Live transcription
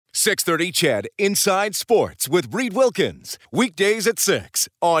630 CHED Inside Sports with Reed Wilkins. Weekdays at 6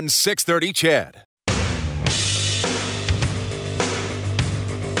 on 630 CHED.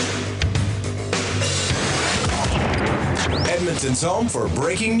 Edmonton's home for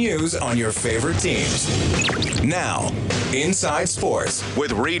breaking news on your favorite teams. Now, Inside Sports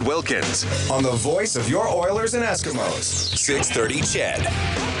with Reed Wilkins on the voice of your Oilers and Eskimos, 630 CHED.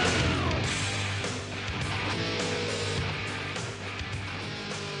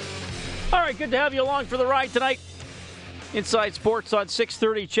 All right, good to have you along for the ride tonight. Inside Sports on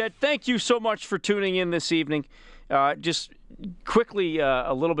 630 CHED. Thank you so much for tuning in this evening. Just quickly,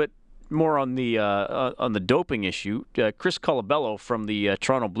 a little bit more on the doping issue. Chris Colabello from the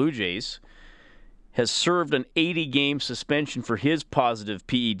Toronto Blue Jays has served an 80-game suspension for his positive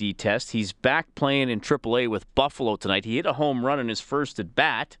PED test. He's back playing in AAA with Buffalo tonight. He hit a home run in his first at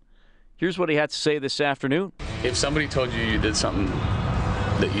bat. Here's what he had to say this afternoon. If somebody told you did something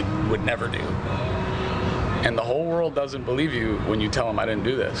that you would never do, and the whole world doesn't believe you when you tell them I didn't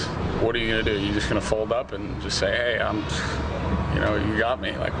do this, what are you going to do? You're just going to fold up and just say, hey, you got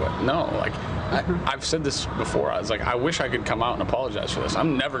me. Like, what? No, like, I've said this before. I was like, I wish I could come out and apologize for this.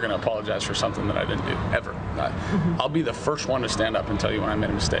 I'm never going to apologize for something that I didn't do, ever. I'll be the first one to stand up and tell you when I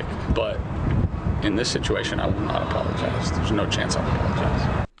made a mistake. But in this situation, I will not apologize. There's no chance I'll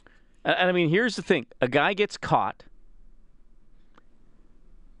apologize. And I mean, here's the thing. A guy gets caught,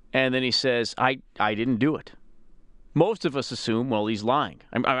 and then he says, I didn't do it. Most of us assume, well, he's lying.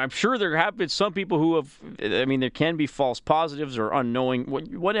 I'm sure there have been some people who have, there can be false positives or unknowing,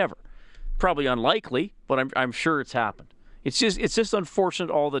 whatever. Probably unlikely, but I'm sure it's happened. It's just unfortunate,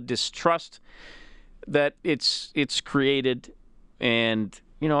 all the distrust that it's created. And,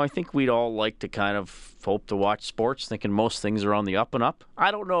 I think we'd all like to kind of hope to watch sports thinking most things are on the up and up. I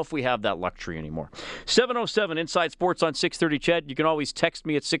don't know if we have that luxury anymore. 707 Inside Sports on 630 CHED. You can always text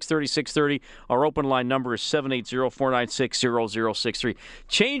me at 630-630. Our open line number is 780-496-0063.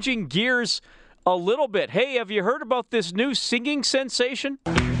 Changing gears a little bit. Hey, have you heard about this new singing sensation?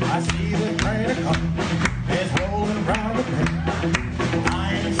 I see the train come, it's rolling around the bend.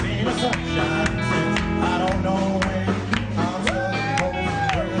 I ain't seen the sunshine since I don't know when. I'm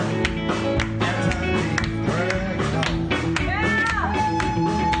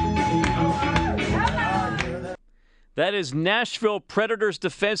That is Nashville Predators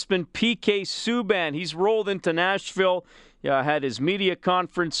defenseman PK Subban. He's rolled into Nashville, had his media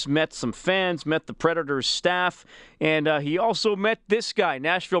conference, met some fans, met the Predators staff, and he also met this guy,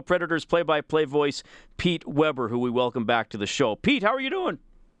 Nashville Predators play-by-play voice, Pete Weber, who we welcome back to the show. Pete, how are you doing?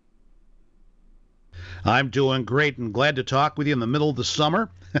 I'm doing great and glad to talk with you in the middle of the summer.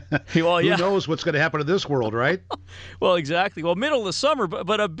 Well, yeah. Who knows what's going to happen to this world, right? Well, exactly. Well, middle of the summer,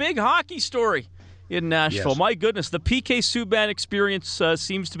 but a big hockey story in Nashville. Yes. My goodness, the PK Subban experience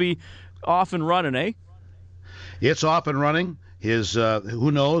seems to be off and running, eh? It's off and running.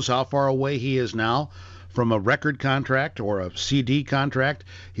 Who knows how far away he is now from a record contract or a CD contract.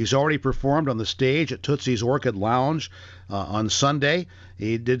 He's already performed on the stage at Tootsie's Orchid Lounge on Sunday.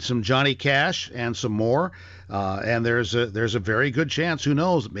 He did some Johnny Cash and some more. And there's a very good chance, who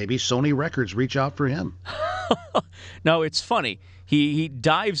knows, maybe Sony Records reach out for him. Now, it's funny. He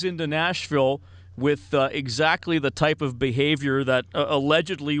dives into Nashville with exactly the type of behavior that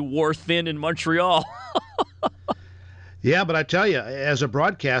allegedly wore thin in Montreal. Yeah, but I tell you, as a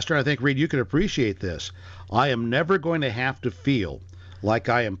broadcaster, I think, Reed, you can appreciate this. I am never going to have to feel like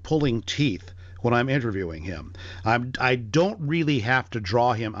I am pulling teeth when I'm interviewing him. I don't really have to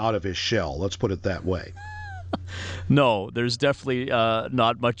draw him out of his shell. Let's put it that way. No, there's definitely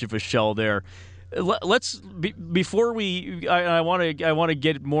not much of a shell there. Before we, I want to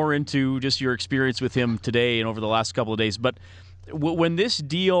get more into just your experience with him today and over the last couple of days. But when this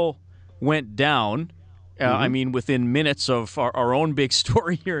deal went down, within minutes of our own big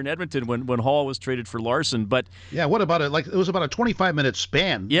story here in Edmonton, when Hall was traded for Larson. But yeah, what about it? Like, it was about a 25-minute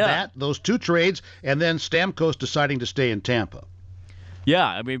span. Yeah, those two trades, and then Stamkos deciding to stay in Tampa.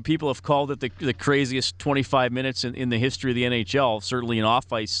 Yeah, people have called it the craziest 25 minutes in the history of the NHL. Certainly in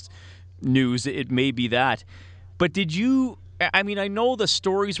off-ice news, it may be that. But did you? I know the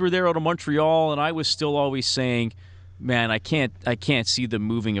stories were there out of Montreal, and I was still always saying, man, I can't see them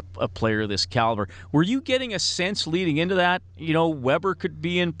moving a player of this caliber. Were you getting a sense leading into that? Weber could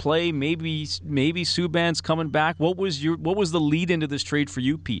be in play. Maybe Subban's coming back. What was the lead into this trade for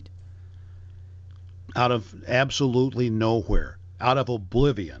you, Pete? Out of absolutely nowhere, out of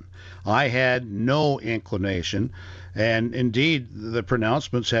oblivion, I had no inclination, and indeed the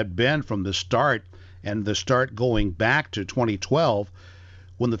pronouncements had been from the start, and the start going back to 2012.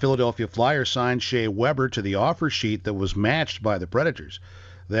 When the Philadelphia Flyers signed Shea Weber to the offer sheet that was matched by the Predators,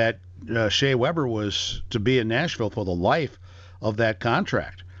 that Shea Weber was to be in Nashville for the life of that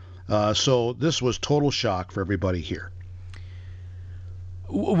contract. So this was total shock for everybody here.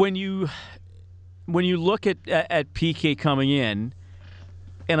 When you look at PK coming in,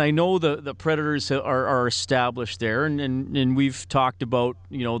 and I know the Predators are established there, and we've talked about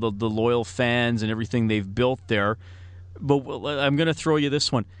the loyal fans and everything they've built there. But I'm going to throw you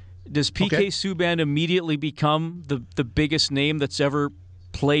this one: does PK Subban immediately become the biggest name that's ever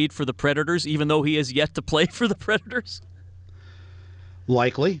played for the Predators, even though he has yet to play for the Predators?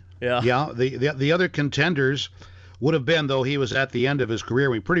 Likely. Yeah. The other contenders would have been, though he was at the end of his career,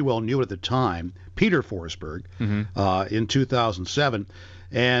 we pretty well knew at the time, Peter Forsberg in 2007.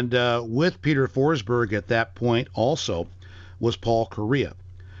 And with Peter Forsberg at that point also was Paul Kariya.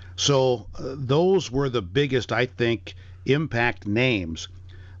 So those were the biggest, I think, impact names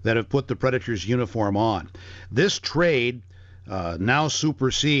that have put the Predators uniform on. This trade now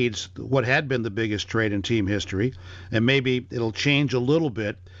supersedes what had been the biggest trade in team history, and maybe it'll change a little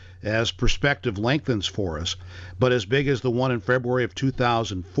bit as perspective lengthens for us, but as big as the one in February of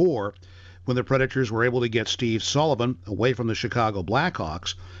 2004, when the Predators were able to get Steve Sullivan away from the Chicago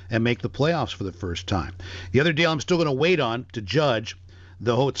Blackhawks and make the playoffs for the first time. The other deal I'm still going to wait on to judge,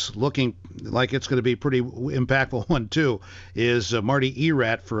 though it's looking like it's going to be a pretty impactful one too, is Marty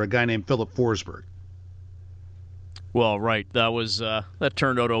Erat for a guy named Philip Forsberg. Well, right. That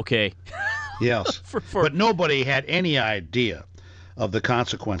turned out okay. Yes. But nobody had any idea of the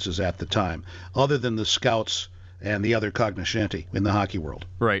consequences at the time, other than the scouts and the other cognoscenti in the hockey world.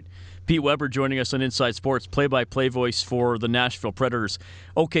 Right. Pete Weber joining us on Inside Sports, play-by-play voice for the Nashville Predators.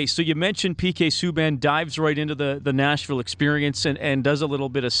 Okay, so you mentioned PK Subban dives right into the Nashville experience and does a little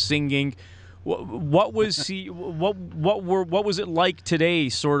bit of singing. What was he? What was it like today?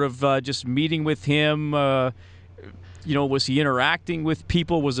 Sort of just meeting with him. Was he interacting with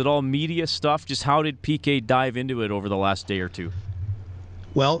people? Was it all media stuff? Just how did PK dive into it over the last day or two?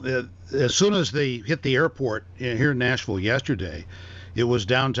 Well, as soon as they hit the airport here in Nashville yesterday, it was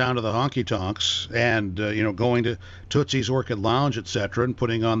downtown to the honky tonks and going to Tootsie's Orchid Lounge, etc., and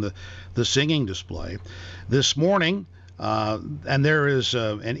putting on the singing display. This morning, and there is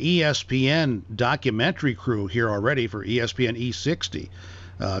an ESPN documentary crew here already for ESPN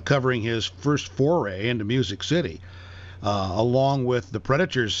E60, covering his first foray into Music City, along with the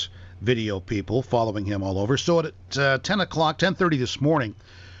Predators video people following him all over. So at 10:30 this morning,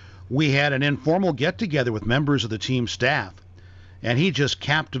 we had an informal get-together with members of the team staff, and he just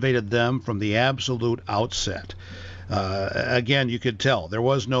captivated them from the absolute outset. Again, you could tell there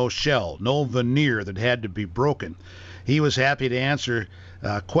was no shell, no veneer that had to be broken. He was happy to answer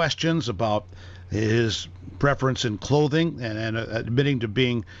questions about his preference in clothing and admitting to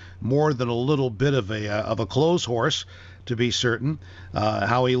being more than a little bit of a clothes horse, to be certain,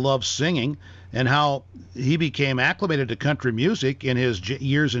 how he loves singing, and how he became acclimated to country music in his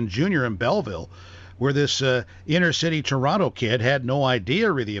years in junior in Belleville, where this inner city Toronto kid had no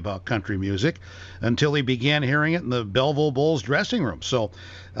idea really about country music until he began hearing it in the Belleville Bulls dressing room. So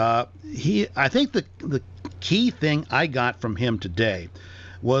I think the key thing I got from him today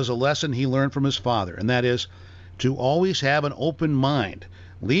was a lesson he learned from his father, and that is to always have an open mind.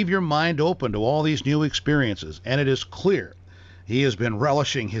 Leave your mind open to all these new experiences, and it is clear he has been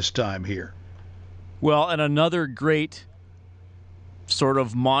relishing his time here. Well, and another great sort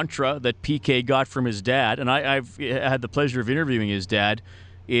of mantra that PK got from his dad, and I've had the pleasure of interviewing his dad,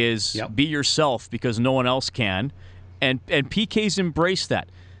 is be yourself because no one else can, and PK's embraced that.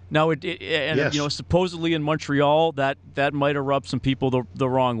 Now, supposedly in Montreal, that might have rubbed some people the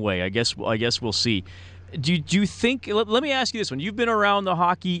wrong way. I guess we'll see. Do you think? Let me ask you this one. You've been around the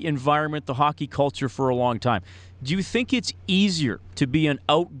hockey environment, the hockey culture for a long time. Do you think it's easier to be an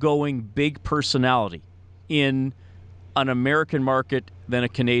outgoing big personality in an American market than a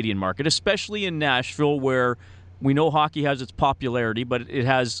Canadian market, especially in Nashville, where we know hockey has its popularity, but it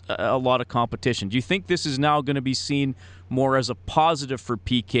has a lot of competition? Do you think this is now going to be seen more as a positive for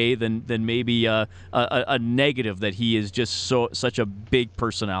PK than maybe a negative, that he is just such a big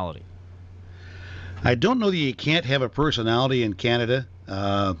personality? I don't know that you can't have a personality in Canada,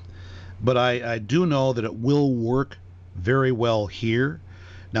 but I do know that it will work very well here.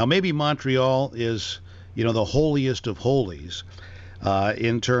 Now, maybe Montreal is, the holiest of holies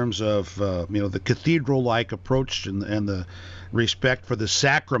in terms of, the cathedral-like approach and the respect for the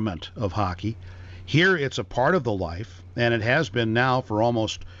sacrament of hockey. Here, it's a part of the life, and it has been now for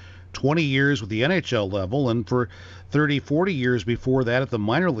almost 20 years with the NHL level and for 30, 40 years before that at the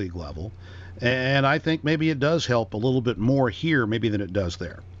minor league level. And I think maybe it does help a little bit more here maybe than it does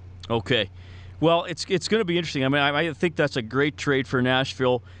there. Okay. Well, it's going to be interesting. I mean, I think that's a great trade for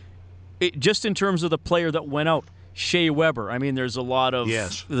Nashville. Just in terms of the player that went out, Shea Weber. I mean, there's a lot of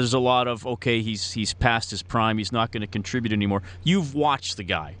okay, he's past his prime. He's not going to contribute anymore. You've watched the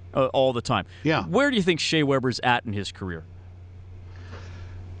guy all the time. Yeah. Where do you think Shea Weber's at in his career?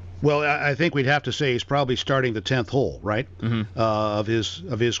 Well, I think we'd have to say he's probably starting the 10th hole, right, of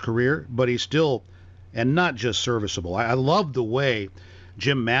his career. But he's still, and not just serviceable. I love the way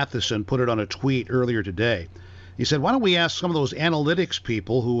Jim Matheson put it on a tweet earlier today. He said, why don't we ask some of those analytics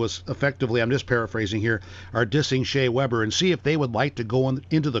people who was effectively, I'm just paraphrasing here, are dissing Shea Weber and see if they would like to go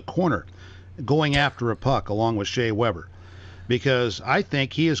into the corner going after a puck along with Shea Weber. Because I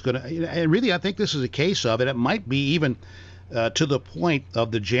think he is going to, and really I think this is a case of it. It might be even to the point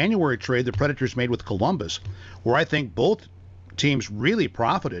of the January trade the Predators made with Columbus, where I think both teams really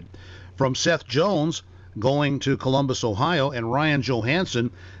profited from Seth Jones going to Columbus, Ohio, and Ryan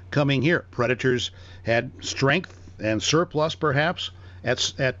Johansson coming here. Predators had strength and surplus, perhaps,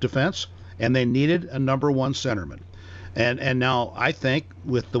 at defense, and they needed a number one centerman. And now I think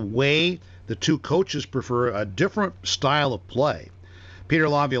with the way the two coaches prefer a different style of play, Peter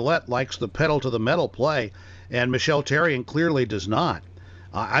Laviolette likes the pedal-to-the-metal play, and Michel Therrien clearly does not.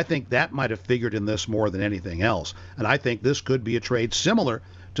 I think that might have figured in this more than anything else. And I think this could be a trade similar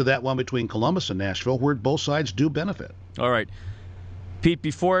to that one between Columbus and Nashville, where both sides do benefit. All right. Pete,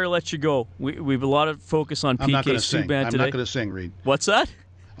 before I let you go, we have a lot of focus on PK Subban today. I'm not going to sing, Reed. What's that?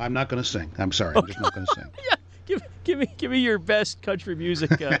 I'm not going to sing. I'm sorry. I'm just not going to sing. Yeah, give me your best country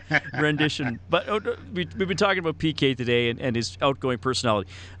music rendition. But we've been talking about PK today and his outgoing personality.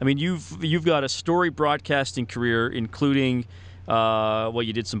 I mean, you've got a storied broadcasting career, including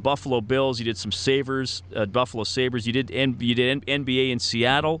you did some Buffalo Bills, you did some Buffalo Sabres, you did NBA in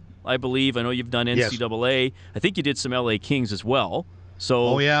Seattle, I believe. I know you've done NCAA. Yes. I think you did some LA Kings as well.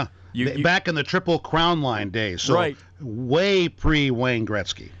 So yeah, back in the Triple Crown Line days. So right. Way pre Wayne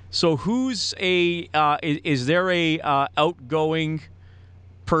Gretzky. So who's is there a outgoing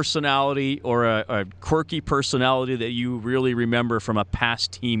personality or a quirky personality that you really remember from a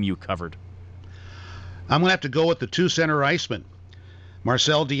past team you covered? I'm going to have to go with the two center icemen,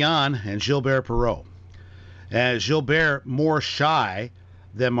 Marcel Dionne and Gilbert Perreault. Gilbert more shy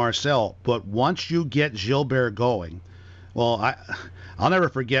than Marcel, but once you get Gilbert going, well, I'll never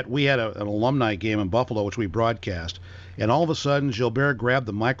forget, we had an alumni game in Buffalo, which we broadcast, and all of a sudden Gilbert grabbed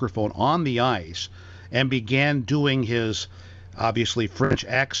the microphone on the ice and began doing his, obviously French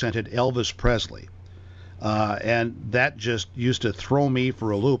accented Elvis Presley. And that just used to throw me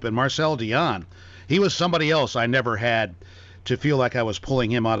for a loop. And Marcel Dionne, he was somebody else I never had to feel like I was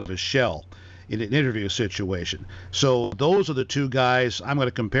pulling him out of his shell in an interview situation. So those are the two guys I'm going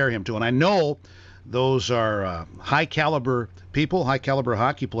to compare him to. And I know those are high-caliber people, high-caliber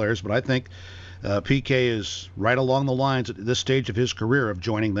hockey players, but I think PK is right along the lines at this stage of his career of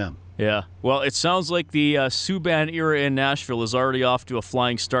joining them. Yeah. Well, it sounds like the Subban era in Nashville is already off to a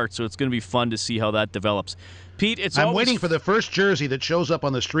flying start, so it's going to be fun to see how that develops. Pete, I'm waiting for the first jersey that shows up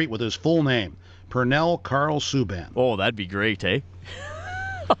on the street with his full name, Pernell Carl Subban. Oh, that'd be great, eh?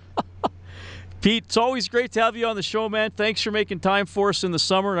 Pete, it's always great to have you on the show, man. Thanks for making time for us in the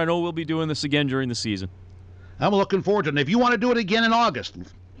summer, and I know we'll be doing this again during the season. I'm looking forward to it. And if you want to do it again in August,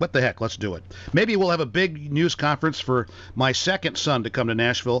 what the heck, let's do it. Maybe we'll have a big news conference for my second son to come to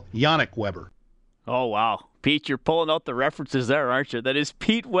Nashville, Yannick Weber. Oh, wow. Pete, you're pulling out the references there, aren't you? That is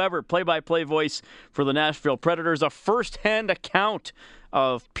Pete Weber, play-by-play voice for the Nashville Predators. A first-hand account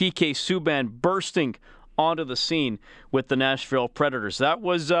of PK Subban bursting onto the scene with the Nashville Predators. That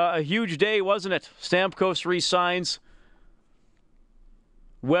was a huge day, wasn't it? Stamkos re-signs.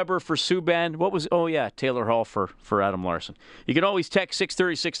 Weber for Subban. What was? Oh, yeah, Taylor Hall for Adam Larson. You can always text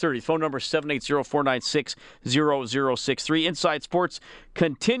 630-630. Phone number 780-496-0063. Inside Sports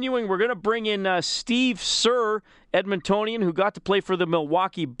continuing. We're going to bring in Steve Sir, Edmontonian, who got to play for the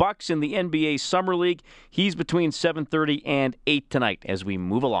Milwaukee Bucks in the NBA Summer League. He's between 7:30 and 8 tonight as we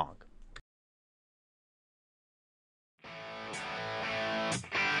move along.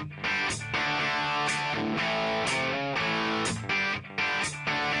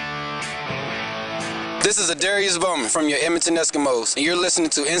 This is Adarius Bowman from your Edmonton Eskimos, and you're listening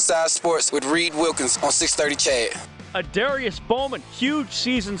to Inside Sports with Reed Wilkins on 630 Chad. Adarius Bowman, huge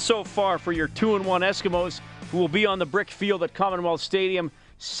season so far for your 2-1 Eskimos, who will be on the brick field at Commonwealth Stadium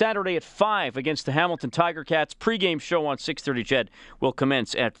Saturday at 5 against the Hamilton Tiger Cats. Pre-game show on 630 Chad will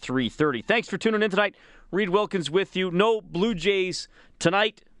commence at 3:30. Thanks for tuning in tonight. Reed Wilkins with you. No Blue Jays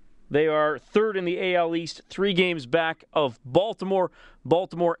tonight. They are third in the AL East, 3 games back of Baltimore.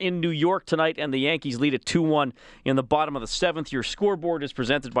 Baltimore in New York tonight, and the Yankees lead at 2-1 in the bottom of the 7th. Your scoreboard is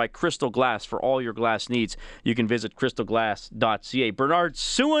presented by Crystal Glass. For all your glass needs, you can visit crystalglass.ca. Bernard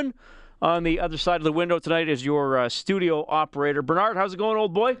Suin on the other side of the window tonight is your studio operator. Bernard, how's it going,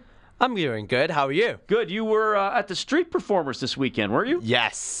 old boy? I'm doing good. How are you? Good. You were at the Street Performers this weekend, weren't you?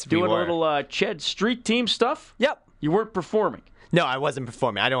 Yes, Doing we were. a little Ched Street Team stuff? Yep. You weren't performing. No, I wasn't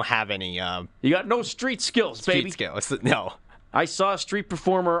performing. I don't have any You got no street skills, baby. street skills. No. I saw a street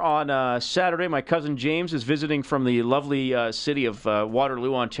performer on Saturday. My cousin James is visiting from the lovely city of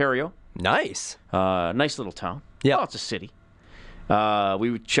Waterloo, Ontario. Nice. Nice little town. Yep. Oh, it's a city.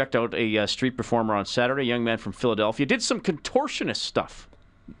 We checked out a street performer on Saturday, a young man from Philadelphia. Did some contortionist stuff.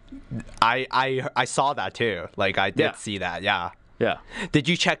 I saw that too. Like I did Yeah. see that. Yeah. Yeah. Did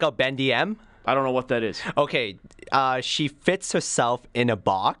you check out Bendy M? I don't know what that is. Okay. She fits herself in a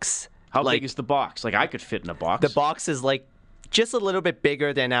box. How like, big is the box? Like I could fit in a box. the box is like just a little bit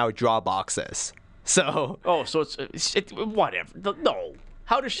bigger than our draw boxes. So Oh, so it's whatever. No.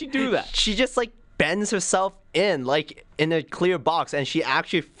 How does she do that? she just like bends herself in like in a clear box, and she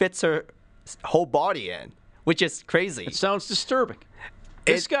actually fits her whole body in, which is crazy. It sounds disturbing.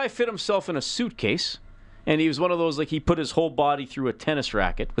 This guy fit himself in a suitcase, and he was one of those, like, he put his whole body through a tennis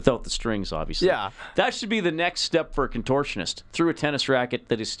racket, without the strings, obviously. Yeah. That should be the next step for a contortionist, through a tennis racket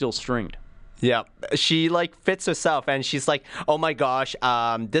that is still stringed. Yeah, she like fits herself, and she's like, "Oh my gosh,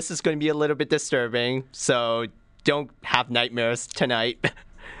 this is going to be a little bit disturbing, so don't have nightmares tonight."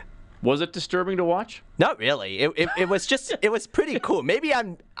 Was it disturbing to watch? Not really. It was just it was pretty cool. Maybe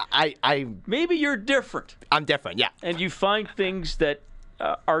Maybe you're different, I'm different. Yeah. and you find things that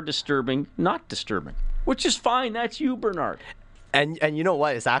are disturbing not disturbing, which is fine. That's you, Bernard. And you know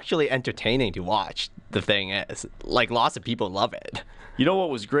what? It's actually entertaining to watch. The thing is, like, lots of people love it. You know what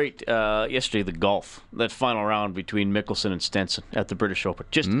was great yesterday? The golf, that final round between Mickelson and Stenson at the British Open.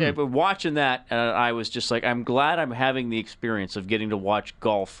 Just watching that, I was just like, I'm glad I'm having the experience of getting to watch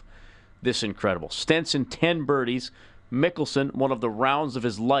golf this incredible. Stenson, 10 birdies. Mickelson, one of the rounds of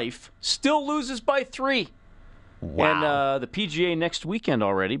his life, still loses by 3. Wow. And the PGA next weekend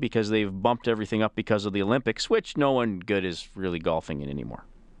already, because they've bumped everything up because of the Olympics, which no one good is really golfing in anymore.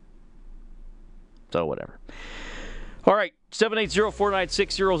 So whatever. All right,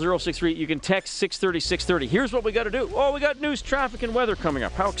 780-496-0063. You can text 630-630. Here's what we got to do. Oh, we got news, traffic, and weather coming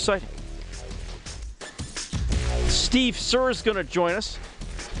up. How exciting. Steve Kerr is going to join us.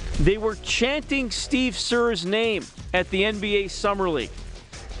 They were chanting Steve Kerr's name at the NBA Summer League.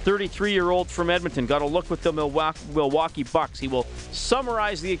 33-year-old from Edmonton got a look with the Milwaukee Bucks. He will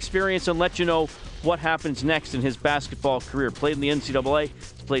summarize the experience and let you know what happens next in his basketball career. Played in the NCAA,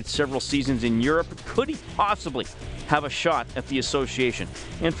 he's played several seasons in Europe. Could he possibly have a shot at the association?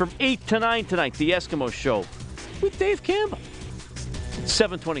 And from 8 to 9 tonight, the Eskimo Show with Dave Campbell.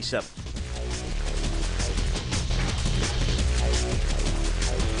 727.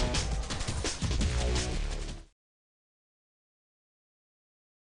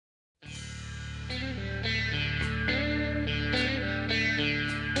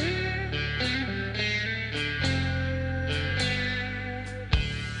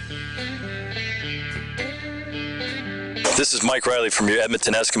 This is Mike Riley from your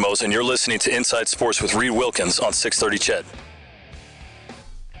Edmonton Eskimos, and you're listening to Inside Sports with Reed Wilkins on 630 CHED.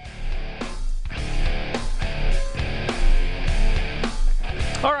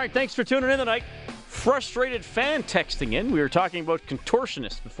 All right, thanks for tuning in tonight. Frustrated fan texting in. We were talking about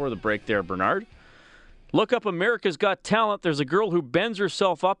contortionists before the break there, Bernard. Look up America's Got Talent. There's a girl who bends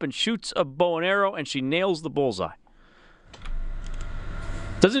herself up and shoots a bow and arrow, and she nails the bullseye.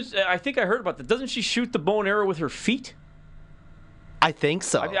 I think I heard about that. Doesn't she shoot the bow and arrow with her feet? I think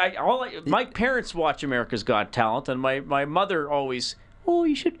so. My parents watch America's Got Talent, and my mother always, oh,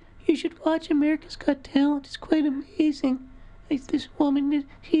 you should watch America's Got Talent. It's quite amazing. Like this woman,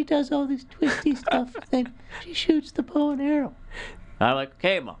 she does all this twisty stuff, then she shoots the bow and arrow. I'm like,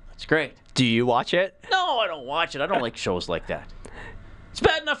 hey, Mom, that's great. Do you watch it? No, I don't watch it. I don't like shows like that. It's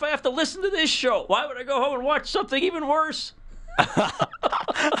bad enough I have to listen to this show. Why would I go home and watch something even worse?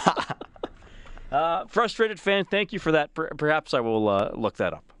 Frustrated fan, thank you for that. Perhaps I will look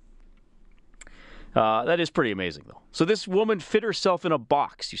that up. That is pretty amazing, though. So this woman fit herself in a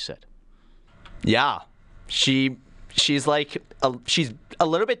box, you said? Yeah. She's like, she's a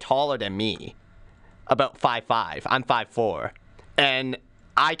little bit taller than me. About 5'5". I'm 5'4". And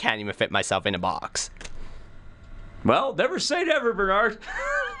I can't even fit myself in a box. Well, never say never, Bernard.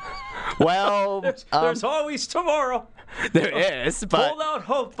 Well, there's always tomorrow. there is, but Hold out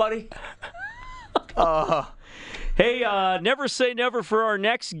hope, buddy. Hey, never say never for our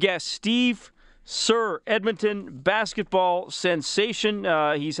next guest, Steve Sir, Edmonton basketball sensation.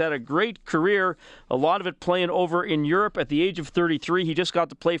 He's had a great career, a lot of it playing over in Europe. At the age of 33, he just got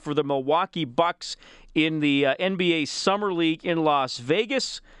to play for the Milwaukee Bucks in the NBA Summer League in Las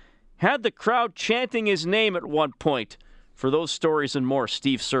Vegas. Had the crowd chanting his name at one point. For those stories and more,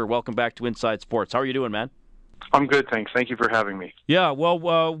 Steve Sir, welcome back to Inside Sports. How are you doing, man? I'm good, thanks. Thank you for having me. Yeah, well,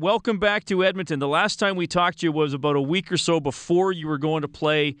 welcome back to Edmonton. The last time we talked to you was about a week or so before you were going to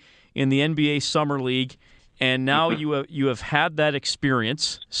play in the NBA Summer League, and now you have had that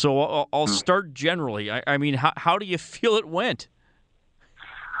experience. So I'll start generally. I mean, how do you feel it went?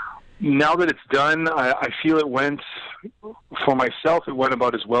 Now that it's done, I feel it went, for myself, it went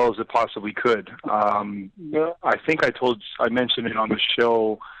about as well as it possibly could. I think I mentioned it on the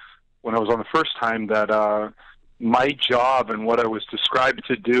show when I was on the first time that my job and what I was described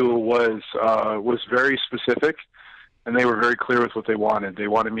to do was very specific. And they were very clear with what they wanted. They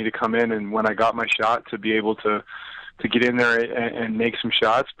wanted me to come in, and when I got my shot, to be able to get in there and make some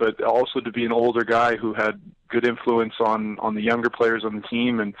shots, but also to be an older guy who had good influence on the younger players on the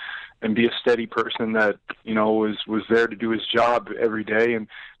team, and be a steady person that, you know, was there to do his job every day, and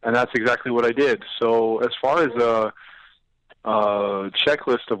that's exactly what I did. So as far as a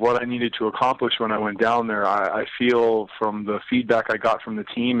checklist of what I needed to accomplish when I went down there, I feel from the feedback I got from the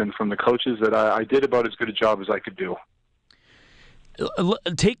team and from the coaches that I did about as good a job as I could do.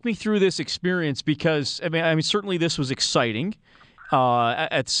 Take me through this experience, because I mean certainly this was exciting.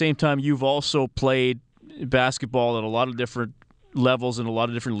 At the same time, you've also played basketball at a lot of different levels in a lot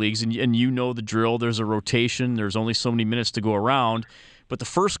of different leagues, and you know the drill. There's a rotation. There's only so many minutes to go around. But the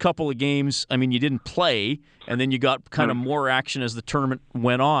first couple of games, I mean, you didn't play, and then you got kind of more action as the tournament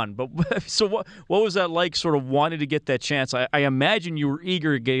went on. But so what was that like, sort of wanting to get that chance? I imagine you were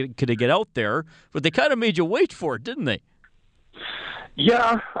eager to get out there, but they kind of made you wait for it, didn't they?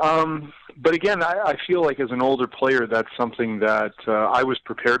 Yeah, but again, I feel like as an older player, that's something that I was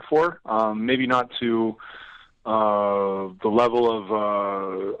prepared for. Maybe not to the level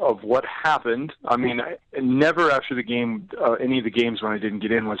of what happened. I mean, never after the game, any of the games when I didn't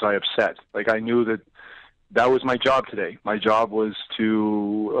get in, was I upset. Like, I knew that was my job today. My job was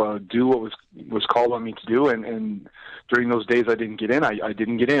to do what was called on me to do, and during those days I didn't get in. I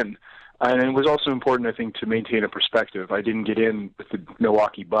didn't get in. And it was also important, I think, to maintain a perspective. I didn't get in with the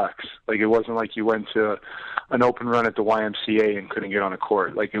Milwaukee Bucks. Like, it wasn't like you went to an open run at the YMCA and couldn't get on a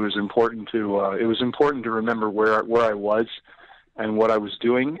court. Like, it was important to remember where I was and what I was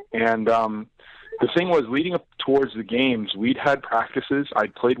doing. And the thing was, leading up towards the games, we'd had practices.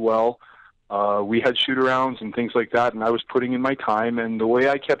 I'd played well. We had shoot-arounds and things like that, and I was putting in my time. And the way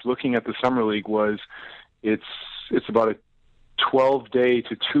I kept looking at the Summer League was, it's about a 12-day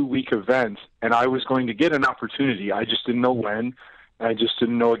to 2-week event, and I was going to get an opportunity. I just didn't know when, and I just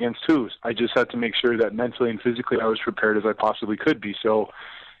didn't know against who. I just had to make sure that mentally and physically I was prepared as I possibly could be. So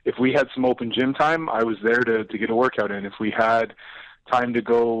if we had some open gym time, I was there to get a workout in. If we had time to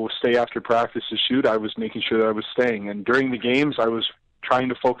go stay after practice to shoot, I was making sure that I was staying. And during the games, I was trying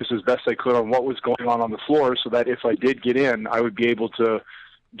to focus as best I could on what was going on the floor, so that if I did get in, I would be able to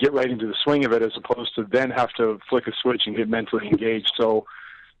get right into the swing of it, as opposed to then have to flick a switch and get mentally engaged. So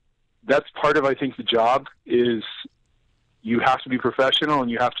that's part of, I think, the job is you have to be professional, and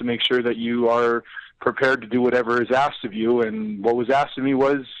you have to make sure that you are prepared to do whatever is asked of you. And what was asked of me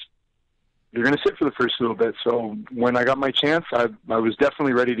was, you're going to sit for the first little bit. So when I got my chance, I was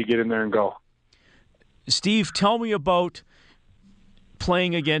definitely ready to get in there and go. Steve, tell me about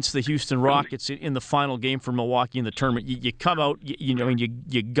playing against the Houston Rockets in the final game for Milwaukee in the tournament. You come out,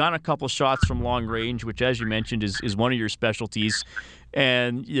 you gun a couple shots from long range, which, as you mentioned, is one of your specialties,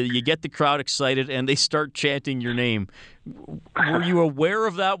 and you get the crowd excited, and they start chanting your name. Were you aware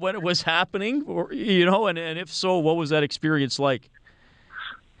of that when it was happening, or and if so, what was that experience like?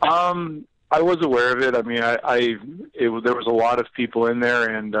 I was aware of it. I mean, there was a lot of people in there,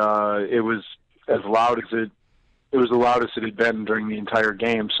 and it was as loud as it was the loudest it had been during the entire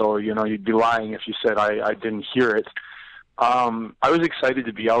game. So, you'd be lying if you said I didn't hear it. I was excited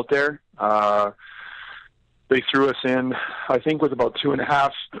to be out there. They threw us in, I think, with about 3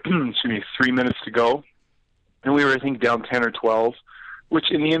 minutes to go. And we were, I think, down 10 or 12, which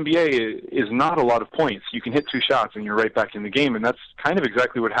in the NBA is not a lot of points. You can hit 2 shots and you're right back in the game. And that's kind of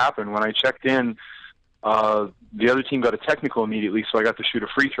exactly what happened. When I checked in, the other team got a technical immediately, so I got to shoot a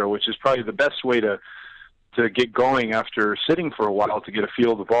free throw, which is probably the best way to get going after sitting for a while, to get a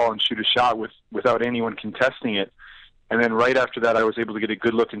feel of the ball and shoot a shot without anyone contesting it. And then right after that, I was able to get a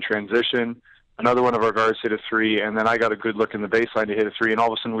good look in transition. Another one of our guards hit a 3, and then I got a good look in the baseline to hit a 3, and all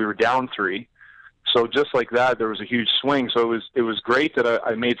of a sudden we were down 3. So just like that, there was a huge swing. So it was great that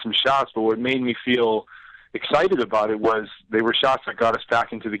I made some shots, but what made me feel excited about it was they were shots that got us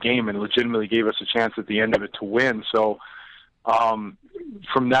back into the game and legitimately gave us a chance at the end of it to win. So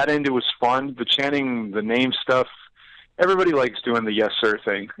from that end, it was fun. The chanting the name stuff, everybody likes doing the yes sir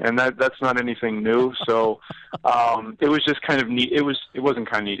thing, and that's not anything new. So it was just kind of neat. It wasn't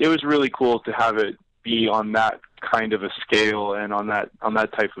kind of neat. It was really cool to have it be on that kind of a scale and on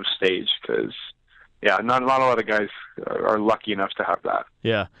that type of stage, because not a lot of guys are lucky enough to have that.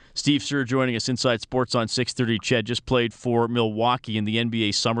 Yeah. Steve Sir joining us Inside Sports on 630 CHED. Just played for Milwaukee in the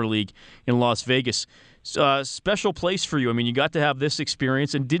NBA Summer League in Las Vegas. Special place for you. I mean, you got to have this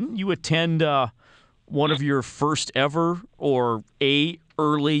experience, and didn't you attend one of your first ever or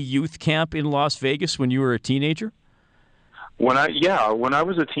early youth camp in Las Vegas when you were a teenager? When I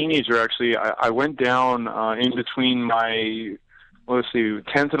was a teenager, actually, I went down in between my 10th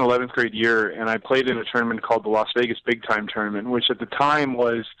and 11th grade year, and I played in a tournament called the Las Vegas Big Time Tournament, which at the time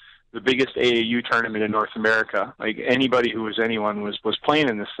was the biggest AAU tournament in North America. Like, anybody who was anyone was playing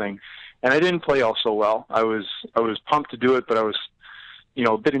in this thing. And I didn't play all so well. I was pumped to do it, but I was,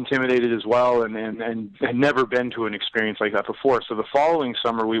 a bit intimidated as well, and had never been to an experience like that before. So the following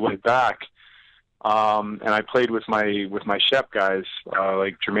summer we went back, and I played with my Shep guys,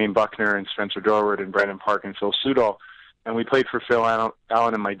 like Jermaine Buckner and Spencer Dorward and Brandon Park and Phil Sudol. And we played for Phil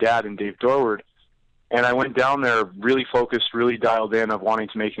Allen and my dad and Dave Dorward. And I went down there really focused, really dialed in of wanting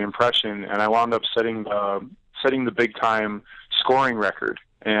to make an impression. And I wound up setting the big time scoring record.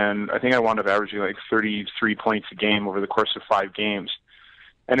 And I think I wound up averaging like 33 points a game over the course of 5 games.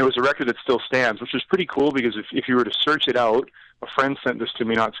 And it was a record that still stands, which was pretty cool, because if you were to search it out, a friend sent this to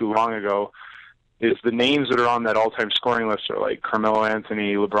me not too long ago, is the names that are on that all-time scoring list are like Carmelo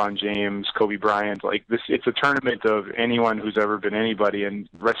Anthony, LeBron James, Kobe Bryant. Like this, it's a tournament of anyone who's ever been anybody, and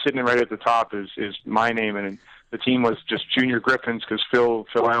sitting right at the top is my name, and the team was just Junior Griffins because Phil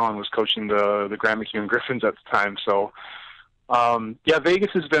Allen was coaching the Grant McEwen Griffins at the time. So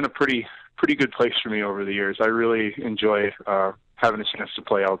Vegas has been a pretty good place for me over the years. I really enjoy having a chance to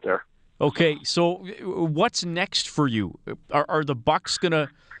play out there. Okay, so what's next for you? Are the Bucks gonna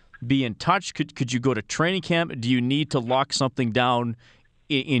be in touch? Could you go to training camp? Do you need to lock something down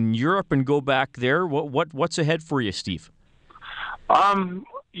in Europe and go back there? What's ahead for you, Steve?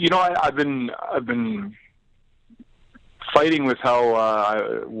 I've been fighting with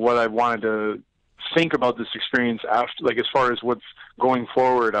how what I wanted to think about this experience after, like as far as what's going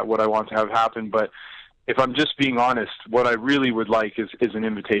forward, what I want to have happen. But if I'm just being honest, what I really would like is an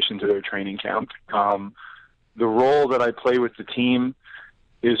invitation to their training camp. The role that I play with the team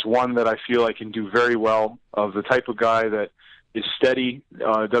is one that I feel I can do very well, of the type of guy that is steady,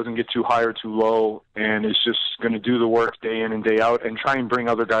 doesn't get too high or too low, and is just going to do the work day in and day out and try and bring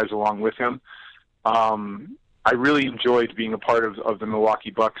other guys along with him. I really enjoyed being a part of the Milwaukee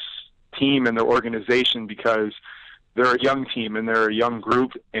Bucks team and their organization, because they're a young team and they're a young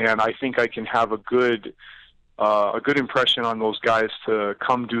group, and I think I can have a good impression on those guys to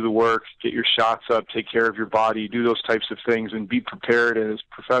come do the work, get your shots up, take care of your body, do those types of things, and be prepared and as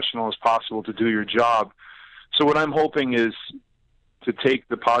professional as possible to do your job. So what I'm hoping is to take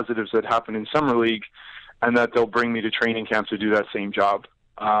the positives that happen in Summer League, and that they'll bring me to training camp to do that same job.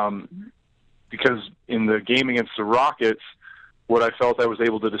 Because in the game against the Rockets, what I felt I was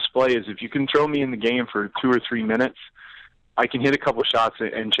able to display is, if you can throw me in the game for 2 or 3 minutes, I can hit a couple shots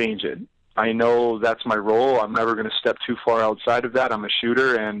and change it. I know that's my role. I'm never going to step too far outside of that. I'm a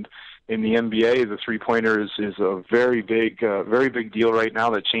shooter, and in the NBA, the three-pointer is a very big deal right now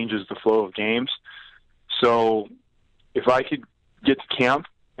that changes the flow of games. So if I could get to camp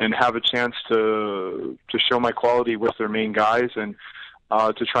and have a chance to show my quality with their main guys, and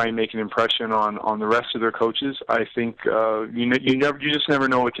to try and make an impression on the rest of their coaches, I think you just never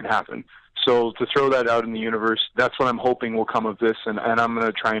know what can happen. So to throw that out in the universe, that's what I'm hoping will come of this, and I'm going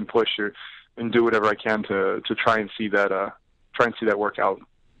to try and push and do whatever I can to try and see that work out.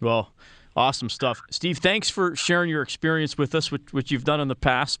 Well, awesome stuff, Steve. Thanks for sharing your experience with us, which you've done in the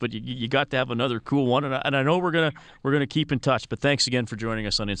past, but you got to have another cool one, and I know we're gonna keep in touch. But thanks again for joining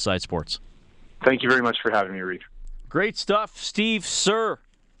us on Inside Sports. Thank you very much for having me, Reed. Great stuff, Steve Sir,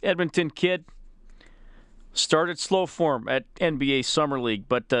 Edmonton kid. Started slow form at NBA Summer League,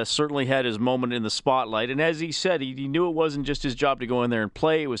 but certainly had his moment in the spotlight. And as he said, he knew it wasn't just his job to go in there and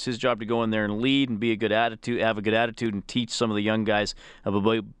play. It was his job to go in there and lead and have a good attitude, and teach some of the young guys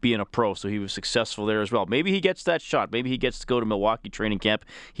about being a pro. So he was successful there as well. Maybe he gets that shot. Maybe he gets to go to Milwaukee training camp.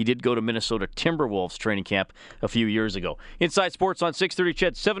 He did go to Minnesota Timberwolves training camp a few years ago. Inside Sports on 630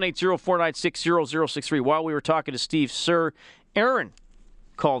 CHED, 780-496-0063. While we were talking to Steve Sir, Aaron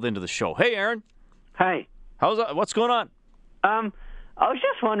called into the show. Hey, Aaron. Hi. What's going on? I was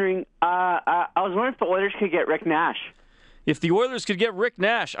just wondering. I was wondering if the Oilers could get Rick Nash. If the Oilers could get Rick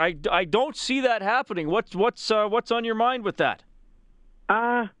Nash, I don't see that happening. What's on your mind with that?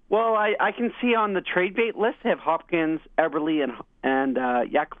 Well, I can see on the trade bait list they have Hopkins, Eberle, and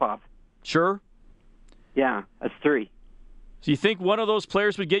Yakupov. Sure. Yeah, that's 3. So you think one of those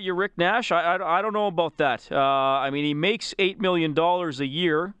players would get you Rick Nash? I don't know about that. I mean, he makes $8 million a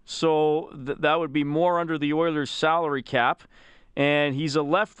year, so that would be more under the Oilers' salary cap. And he's a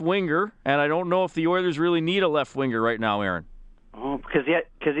left winger, and I don't know if the Oilers really need a left winger right now, Aaron. Oh, because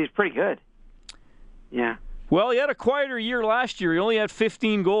he's pretty good. Yeah. Well, he had a quieter year last year. He only had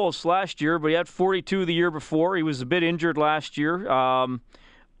 15 goals last year, but he had 42 the year before. He was a bit injured last year.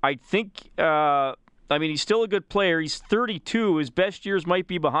 I think... I mean, he's still a good player. He's 32. His best years might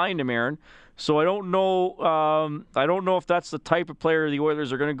be behind him, Aaron. So I don't know. I don't know if that's the type of player the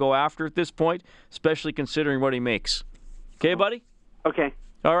Oilers are going to go after at this point, especially considering what he makes. Okay, buddy? Okay.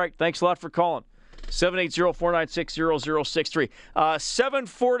 All right. Thanks a lot for calling. 780-496-0063.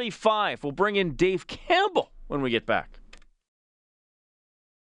 7:45. We'll bring in Dave Campbell when we get back.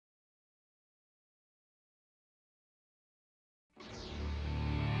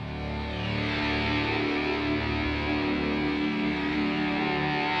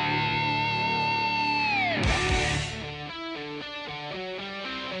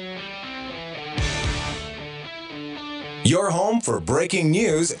 Your home for breaking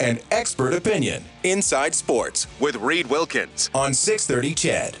news and expert opinion. Inside Sports with Reed Wilkins on 630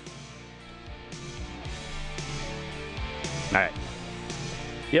 CHED. All right.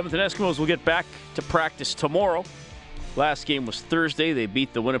 The Edmonton Eskimos will get back to practice tomorrow. Last game was Thursday. They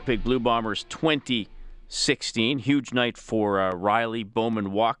beat the Winnipeg Blue Bombers 20-16. Huge night for Riley,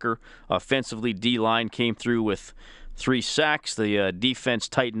 Bowman, Walker. Offensively, D-line came through with 3 sacks. The defense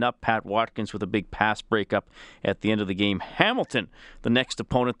tightened up. Pat Watkins with a big pass breakup at the end of the game. Hamilton, the next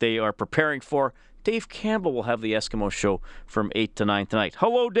opponent they are preparing for. Dave Campbell will have the Eskimo Show from 8 to 9 tonight.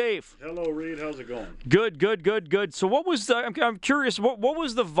 Hello, Dave. Hello, Reed. How's it going? Good. So what was I'm curious, what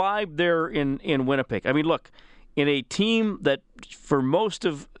was the vibe there in Winnipeg? I mean, look, in a team that for most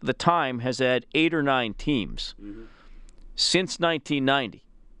of the time has had 8 or 9 teams since 1990.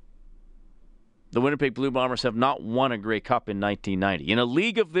 The Winnipeg Blue Bombers have not won a Grey Cup in 1990. In a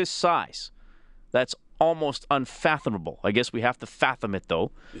league of this size, that's almost unfathomable. I guess we have to fathom it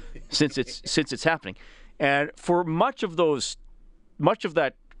though, since it's happening. And for much of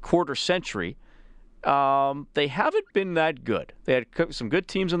that quarter century, they haven't been that good. They had some good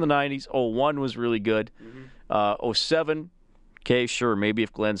teams in the 90s. 01 was really good. 07, okay, sure, maybe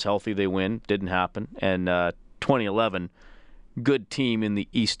if Glenn's healthy they win. Didn't happen. And 2011. Good team in the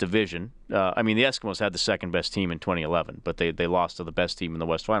East Division. I mean, the Eskimos had the second best team in 2011, but they lost to the best team in the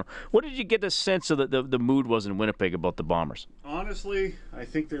West Final. What did you get a sense of the mood was in Winnipeg about the Bombers? Honestly, I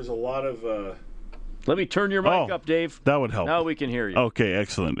think there's a lot of... Let me turn your mic up, Dave. That would help. Now we can hear you. Okay,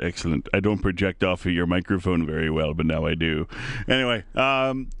 excellent. I don't project off of your microphone very well, but now I do. Anyway,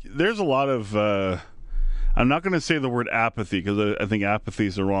 there's a lot of... I'm not going to say the word apathy, because I think apathy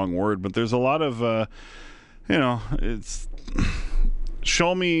is the wrong word, but there's a lot of... it's...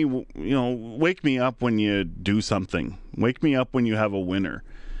 Show me, wake me up when you do something. Wake me up when you have a winner.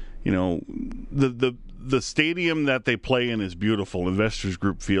 The stadium that they play in is beautiful, Investors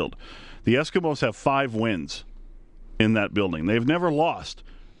Group Field. The Eskimos have 5 wins in that building. They've never lost.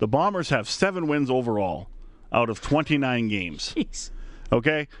 The Bombers have 7 wins overall out of 29 games. Jeez.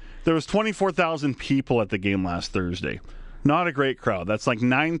 Okay? There was 24,000 people at the game last Thursday. Not a great crowd. That's like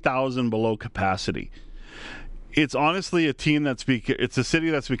 9,000 below capacity. It's honestly a team it's a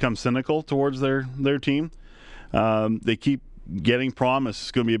city that's become cynical towards their team. They keep getting promised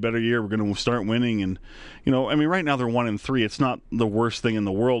it's going to be a better year. We're going to start winning, and right now they're 1-3. It's not the worst thing in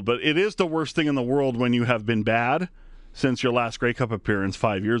the world, but it is the worst thing in the world when you have been bad since your last Grey Cup appearance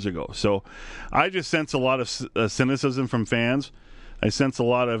 5 years ago. So I just sense a lot of cynicism from fans. I sense a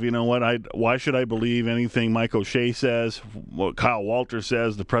lot of, why should I believe anything Mike O'Shea says, what Kyle Walter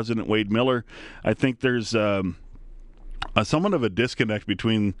says, the president Wade Miller? I think there's somewhat of a disconnect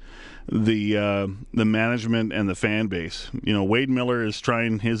between the management and the fan base. Wade Miller is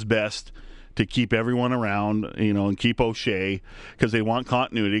trying his best to keep everyone around, and keep O'Shea, because they want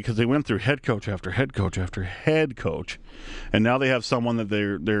continuity, because they went through head coach after head coach after head coach, and now they have someone that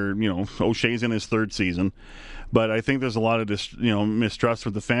they're O'Shea's in his 3rd season. But I think there's a lot of mistrust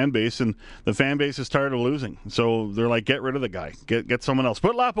with the fan base, and the fan base is tired of losing. So they're like, get rid of the guy, get someone else.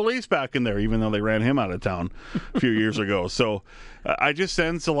 Put LaPolice back in there, even though they ran him out of town a few years ago. So I just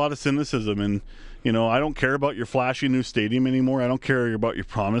sense a lot of cynicism, and I don't care about your flashy new stadium anymore. I don't care about your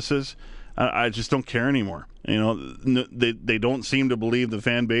promises. I just don't care anymore. They don't seem to believe the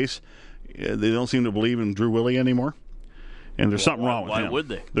fan base. They don't seem to believe in Drew Willie anymore. And there's something wrong with him. Why would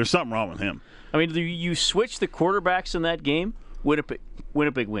they? There's something wrong with him. I mean, you switch the quarterbacks in that game,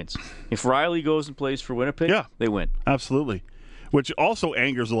 Winnipeg wins. If Riley goes and plays for Winnipeg, they win. Absolutely. Which also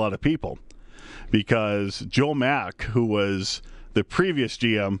angers a lot of people because Joe Mack, who was the previous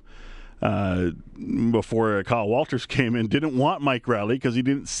GM before Kyle Walters came in, didn't want Mike Riley because he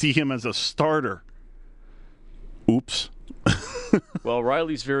didn't see him as a starter. Oops. Well,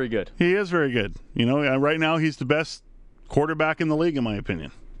 Riley's very good. He is very good. Right now he's the best quarterback in the league, in my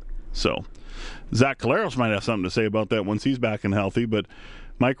opinion. So Zach Collaros might have something to say about that once he's back and healthy, but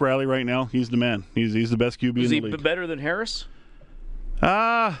Mike Riley right now, he's the man. He's the best QB in the league. Is he better than Harris?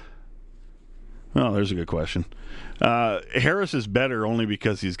 Well, there's a good question. Harris is better only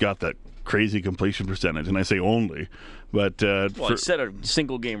because he's got that crazy completion percentage, and I say only. But he set a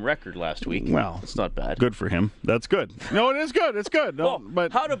single game record last week. Well, it's not bad. Good for him. That's good. No, it is good. It's good. No,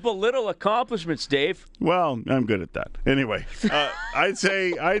 but how to belittle accomplishments, Dave? Well, I'm good at that. Anyway, I'd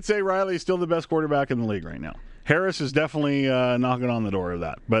say Riley's still the best quarterback in the league right now. Harris is definitely knocking on the door of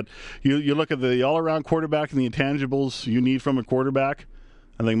that. But you look at the all-around quarterback and the intangibles you need from a quarterback,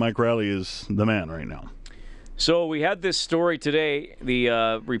 I think Mike Riley is the man right now. So we had this story today,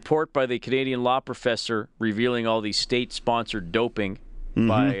 the report by the Canadian law professor revealing all the state-sponsored doping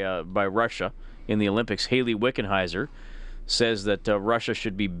by Russia in the Olympics. Haley Wickenheiser says that Russia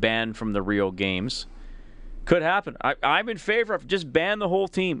should be banned from the Rio Games. Could happen. I'm in favor of just ban the whole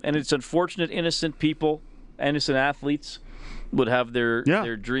team. And it's unfortunate innocent people, innocent athletes would have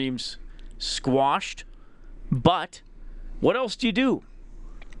their dreams squashed. But what else do you do?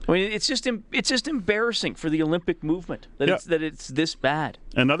 I mean, it's just embarrassing for the Olympic movement that it's this bad.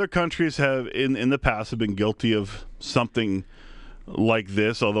 And other countries have in the past have been guilty of something like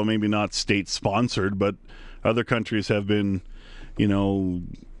this, although maybe not state sponsored, but other countries have been,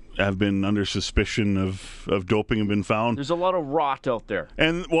 under suspicion of doping and been found. There's a lot of rot out there.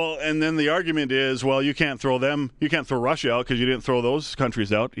 And then the argument is, you can't throw Russia out because you didn't throw those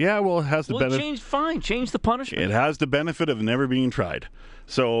countries out. Yeah, it has the benefit. Change the punishment. It has the benefit of never being tried.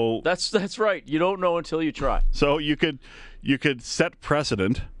 So that's right. You don't know until you try. So you could set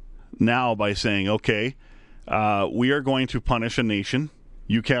precedent now by saying, okay, we are going to punish a nation.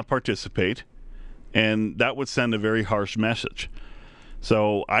 You can't participate, and that would send a very harsh message.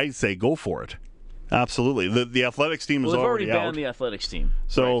 So I say go for it. Absolutely. The athletics team is already banned out. The athletics team,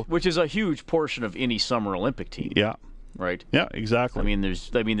 so which is a huge portion of any summer Olympic team. Yeah. Right. Yeah, exactly. I mean,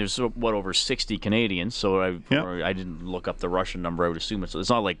 there's over 60 Canadians. So I didn't look up the Russian number. I would assume it's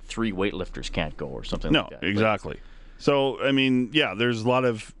not like 3 weightlifters can't go or something like that. No, exactly. So I mean, there's a lot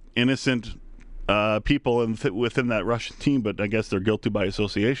of innocent people within that Russian team, but I guess they're guilty by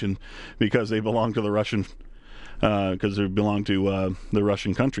association because they belong to the Russian because they belong to the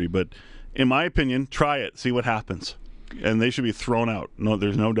Russian country. But in my opinion, try it, see what happens. And they should be thrown out. No,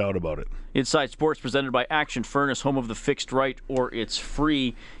 there's no doubt about it. Inside Sports presented by Action Furnace, home of the fixed right or it's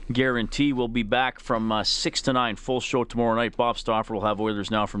free guarantee. We'll be back from 6 to 9, full show tomorrow night. Bob Stauffer will have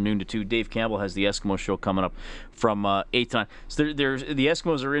Oilers Now from noon to 2. Dave Campbell has the Eskimo show coming up from 8 to 9. So the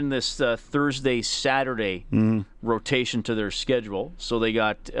Eskimos are in this Thursday-Saturday rotation to their schedule. So they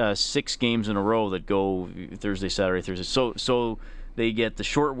got 6 games in a row that go Thursday, Saturday, Thursday. So they get the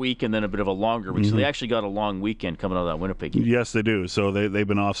short week and then a bit of a longer week. So they actually got a long weekend coming out of that Winnipeg game. Yes, they do. So they've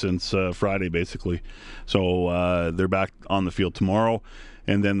been off since Friday, basically. So they're back on the field tomorrow,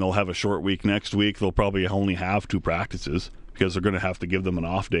 and then they'll have a short week next week. They'll probably only have 2 practices because they're going to have to give them an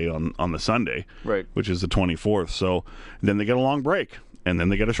off day on the Sunday, right, which is the 24th. So then they get a long break, and then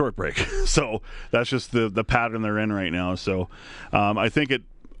they get a short break. So that's just the pattern they're in right now. So I think it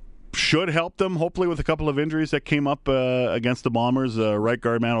should help them, hopefully, with a couple of injuries that came up against the Bombers. Right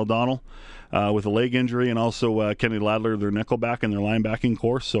guard Matt O'Donnell with a leg injury, and also Kenny Ladler, their nickelback in their linebacking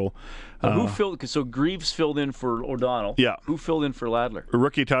course. So who filled? So Greaves filled in for O'Donnell. Yeah. Who filled in for Ladler?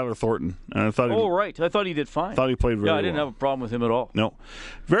 Rookie Tyler Thornton. And I thought. Right. I thought he did fine. Thought he played very well. I didn't have a problem with him at all. No.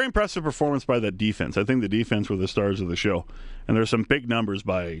 Very impressive performance by that defense. I think the defense were the stars of the show. And there's some big numbers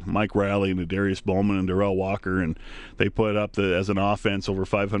by Mike Riley and Darius Bowman and Darrell Walker, and they put up as an offense over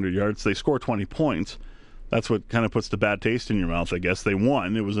 500 yards. They score 20 points. That's what kind of puts the bad taste in your mouth, I guess. They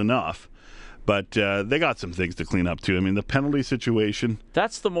won. It was enough. But they got some things to clean up, too. I mean, the penalty situation.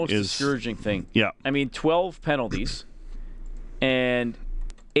 That's the most discouraging thing. Yeah. I mean, 12 penalties and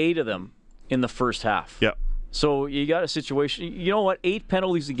 8 of them in the first half. Yeah. So you got a situation. You know what? 8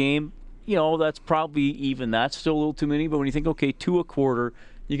 penalties a game. That's probably even. That's still a little too many. But when you think, okay, 2 a quarter,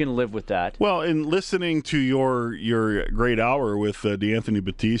 You can live with that. Well, in listening to your great hour with DeAnthony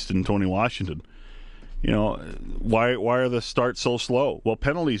Batiste and Tony Washington, why are the starts so slow? Well,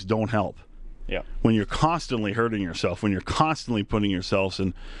 penalties don't help. Yeah. When you're constantly hurting yourself, when you're constantly putting yourselves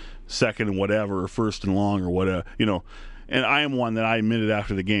in second and whatever, or first and long, or whatever, and I am one that I admitted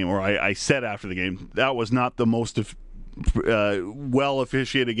after the game, or I said after the game, that was not the most well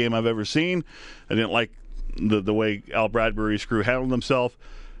officiated game I've ever seen. I didn't like the way Al Bradbury's crew handled themselves,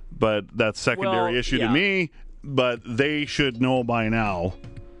 but that's secondary issue to me. But they should know by now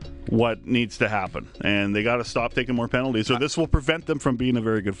what needs to happen, and they got to stop taking more penalties, or this will prevent them from being a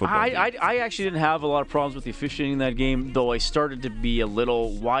very good football team. I actually didn't have a lot of problems with the officiating in that game, though I started to be a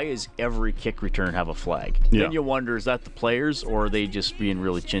little, why is every kick return have a flag? Yeah. Then you wonder, is that the players, or are they just being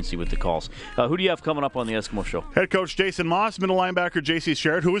really chintzy with the calls? Who do you have coming up on the Eskimo Show? Head coach Jason Moss, middle linebacker J.C.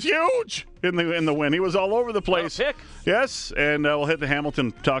 Sherrod, who was huge in the win. He was all over the place. Pick. Yes, and we'll hit the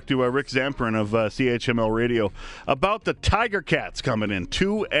Hamilton, talk to Rick Zamperin of CHML Radio about the Tiger Cats coming in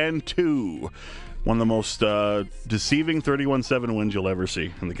 2-2. One of the most deceiving 31-7 wins you'll ever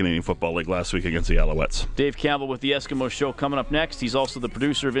see in the Canadian Football League last week against the Alouettes. Dave Campbell with the Eskimo Show coming up next. He's also the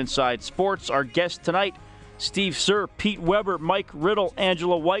producer of Inside Sports. Our guest tonight, Steve Sir, Pete Weber, Mike Riddle,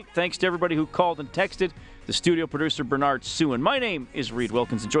 Angela White. Thanks to everybody who called and texted. The studio producer, Bernard Suin. My name is Reed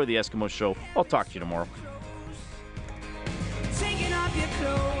Wilkins. Enjoy the Eskimo Show. I'll talk to you tomorrow.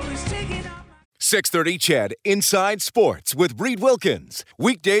 630 CHED Inside Sports with Reed Wilkins.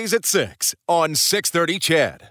 Weekdays at 6 on 630 CHED.